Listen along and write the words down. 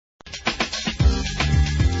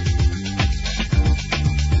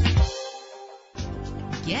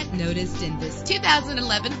get noticed in this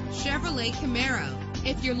 2011 Chevrolet Camaro.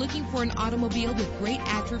 If you're looking for an automobile with great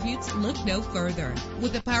attributes, look no further.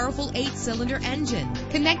 With a powerful 8-cylinder engine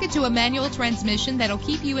connected to a manual transmission that'll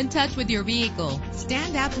keep you in touch with your vehicle.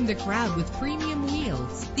 Stand out from the crowd with premium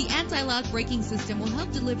wheels. The anti-lock braking system will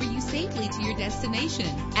help deliver you safely to your destination.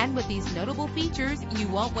 And with these notable features, you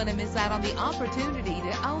won't want to miss out on the opportunity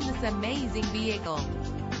to own this amazing vehicle.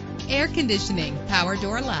 Air conditioning, power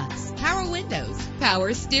door locks, power windows,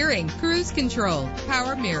 power steering, cruise control,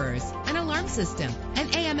 power mirrors, an alarm system, an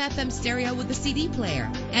AM/FM stereo with a CD player.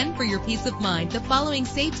 And for your peace of mind, the following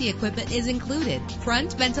safety equipment is included: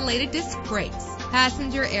 front ventilated disc brakes,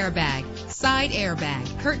 passenger airbag, side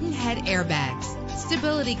airbag, curtain head airbags,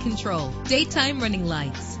 stability control, daytime running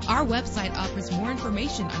lights. Our website offers more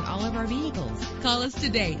information on all of our vehicles. Call us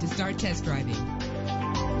today to start test driving.